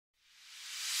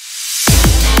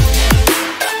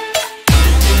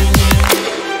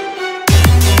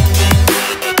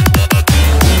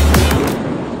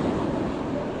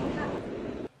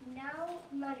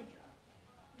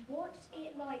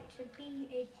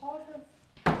part of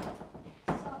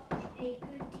such a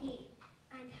good team,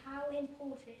 and how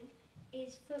important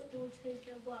is football to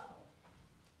the world?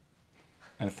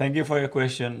 Thank you for your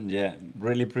question. Yeah,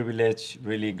 really privileged,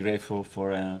 really grateful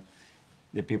for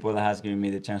the people that has given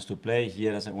me the chance to play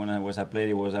here. When I was a player,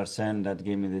 it was Arsene that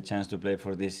gave me the chance to play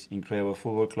for this incredible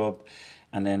football club,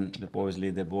 and then obviously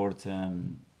the board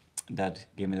that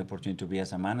gave me the opportunity to be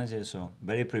as a manager. So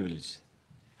very privileged.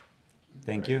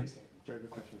 Thank you. Very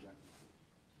good question, Jack.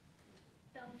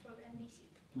 Film from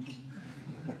NBC.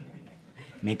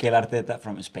 Mikel ARTETA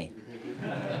from Spain.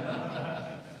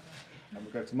 And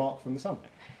we'll go to Mark from the Sun.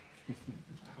 I'm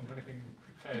going to be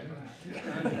prepared.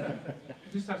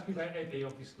 Just asking about Eddie,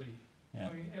 obviously. Yeah.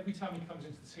 I mean, every time he comes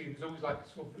into the team, there's always like a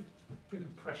sort of bit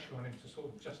of pressure on him to sort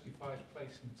of justify his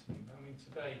place in the team. I mean,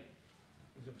 today,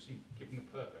 he's obviously given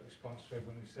the perfect response to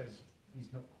everyone who says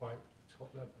he's not quite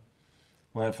top level.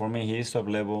 Well, for me, he is top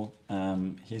level.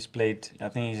 He's played, I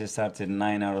think he's started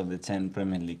 9 out of the 10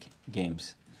 Premier League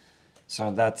games. So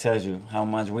that tells you how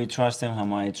much we trust him, how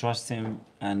much I trust him,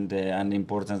 and the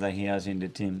importance that he has in the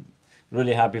team.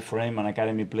 Really happy for him, an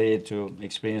academy player, to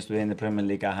experience today in the Premier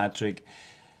League a hat-trick.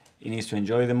 He needs to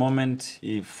enjoy the moment.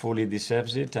 He fully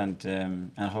deserves it, and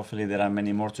hopefully there are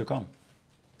many more to come.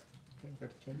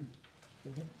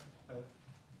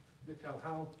 Mikel,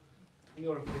 how, in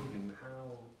your opinion,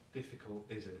 how difficult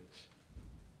is it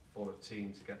for a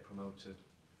team to get promoted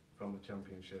from the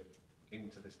Championship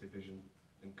into this division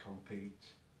and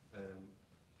compete,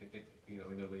 in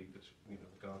a league that's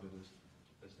regarded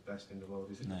as the best in the world?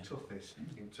 Is it the toughest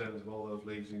in terms of all those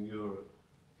leagues in Europe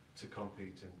to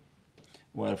compete in?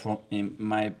 Well, in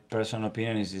my personal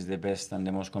opinion, it is the best and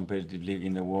the most competitive league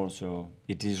in the world. So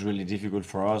it is really difficult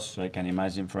for us. So I can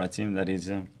imagine for a team that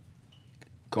is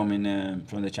coming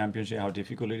from the Championship how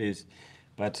difficult it is.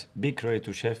 But big credit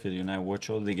to Sheffield. I watch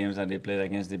all the games that they played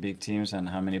against the big teams and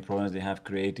how many problems they have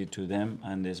created to them,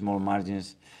 and the small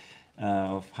margins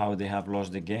of how they have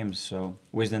lost the games. So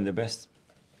wish them the best.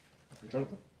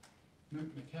 Jonathan?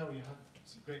 Mikel, you had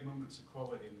some great moments of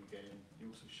quality in the game. You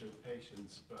also showed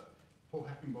patience, but Paul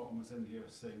Heckingbottom was in here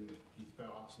saying that he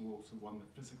felt Arsenal also won the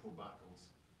physical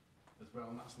battles as well,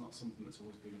 and that's not something that's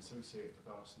always been associated with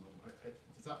Arsenal.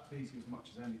 Does that please you as much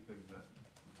as anything, that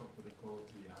on top of the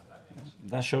quality you had that game?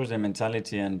 That shows the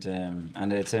mentality and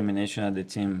the determination that the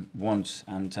team wants,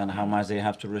 and how much they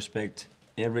have to respect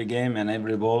every game and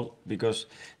every ball, because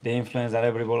the influence that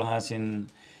every ball has in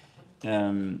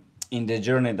the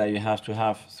journey that you have to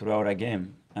have throughout a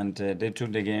game. And they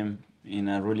took the game in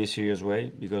a really serious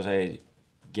way, because I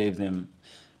gave them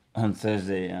on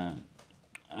Thursday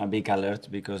a big alert,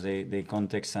 because the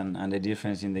context and the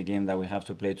difference in the game that we have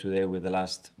to play today with the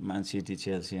last Man City,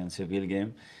 Chelsea and Seville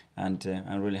game, and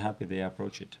I'm really happy they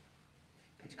approach it.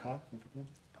 It's Carl. Mikel,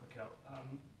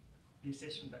 the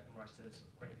assist from Declan Rice to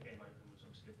break the game open was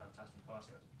obviously a fantastic pass,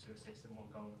 2 assists and 1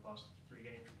 goal in the past 3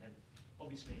 games. And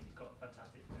obviously he's got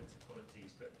fantastic defensive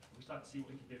qualities, but we start to see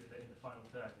what he can do in the final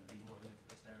third and be more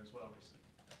influence there as well recently.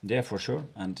 Yeah, for sure.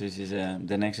 And this is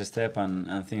the next step, and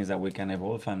things that we can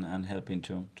evolve and help him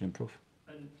to improve.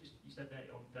 And just, you said that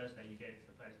on Thursday you gave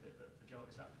the players the job.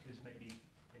 Is that because maybe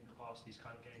in the past these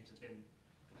kind of games have been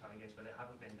the kind of games where they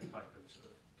haven't been the type of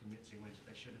sort of convincing wins that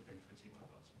they should have been for a team like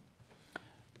Arsenal?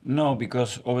 No,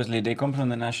 because obviously they come from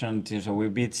the national team. So we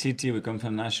beat City, we come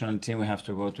from the national team, we have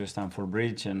to go to Stamford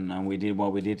Bridge, and we did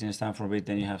what we did in Stamford Bridge,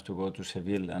 then you have to go to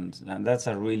Seville. And that's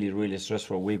a really, really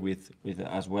stressful week with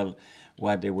as well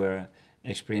what they were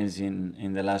experiencing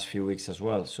in the last few weeks as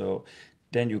well. So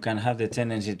then you can have the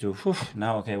tendency to,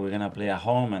 now, okay, we're going to play at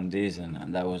home and this,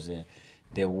 and that was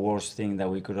the worst thing that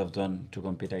we could have done to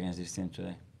compete against this team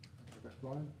today.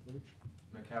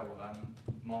 Mikel,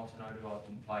 Martin Odegaard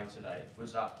didn't play today.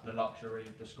 Was that the luxury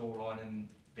of the scoreline and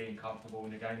being comfortable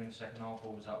in the game in the second half,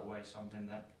 or was that always something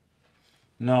that...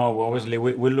 No, obviously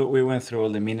we went through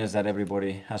all the minutes that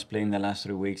everybody has played in the last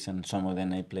 3 weeks, and some of them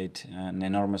they played an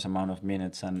enormous amount of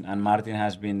minutes. And Martin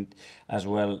has been as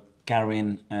well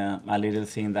carrying a little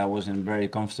thing that wasn't very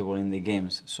comfortable in the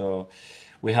games. So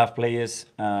we have players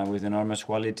with enormous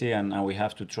quality, and we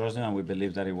have to trust them, and we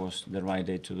believe that it was the right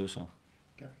day to do so.